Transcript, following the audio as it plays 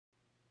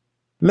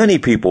Many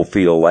people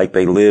feel like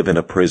they live in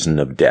a prison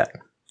of debt.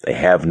 They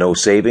have no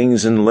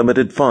savings and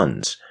limited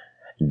funds.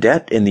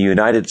 Debt in the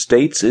United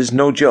States is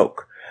no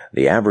joke.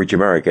 The average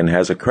American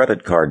has a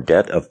credit card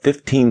debt of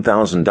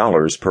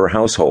 $15,000 per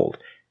household.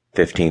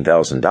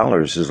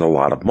 $15,000 is a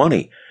lot of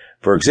money.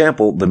 For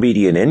example, the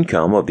median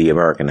income of the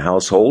American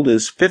household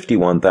is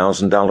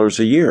 $51,000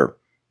 a year.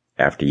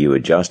 After you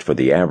adjust for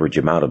the average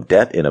amount of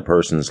debt in a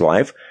person's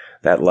life,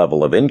 that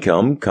level of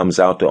income comes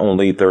out to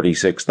only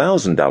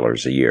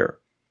 $36,000 a year.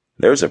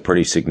 There's a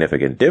pretty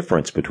significant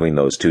difference between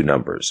those two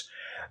numbers.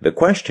 The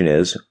question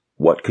is,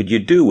 what could you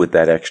do with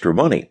that extra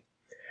money?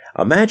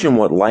 Imagine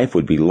what life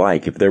would be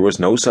like if there was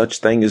no such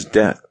thing as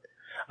debt.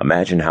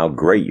 Imagine how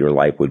great your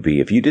life would be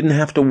if you didn't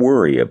have to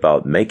worry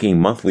about making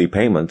monthly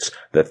payments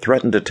that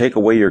threaten to take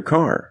away your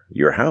car,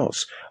 your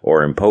house,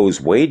 or impose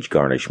wage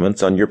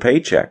garnishments on your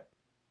paycheck.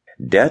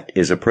 Debt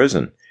is a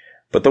prison,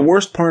 but the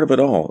worst part of it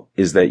all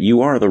is that you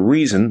are the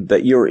reason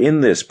that you're in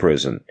this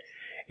prison.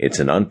 It's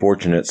an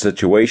unfortunate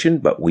situation,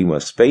 but we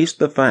must face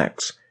the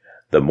facts.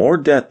 The more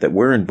debt that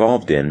we're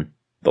involved in,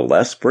 the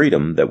less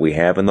freedom that we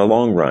have in the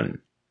long run.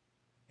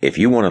 If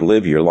you want to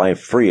live your life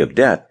free of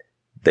debt,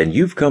 then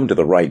you've come to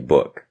the right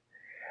book.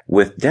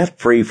 With Debt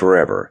Free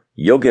Forever,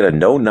 you'll get a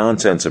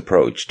no-nonsense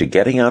approach to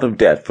getting out of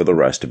debt for the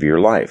rest of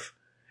your life.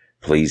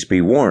 Please be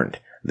warned,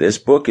 this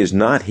book is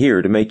not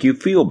here to make you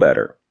feel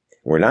better.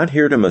 We're not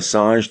here to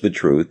massage the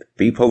truth,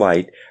 be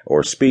polite,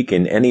 or speak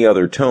in any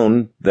other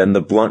tone than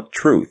the blunt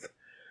truth.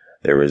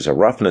 There is a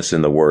roughness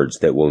in the words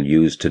that we'll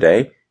use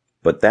today,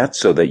 but that's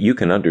so that you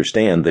can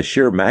understand the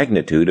sheer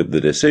magnitude of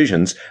the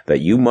decisions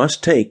that you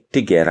must take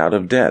to get out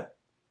of debt.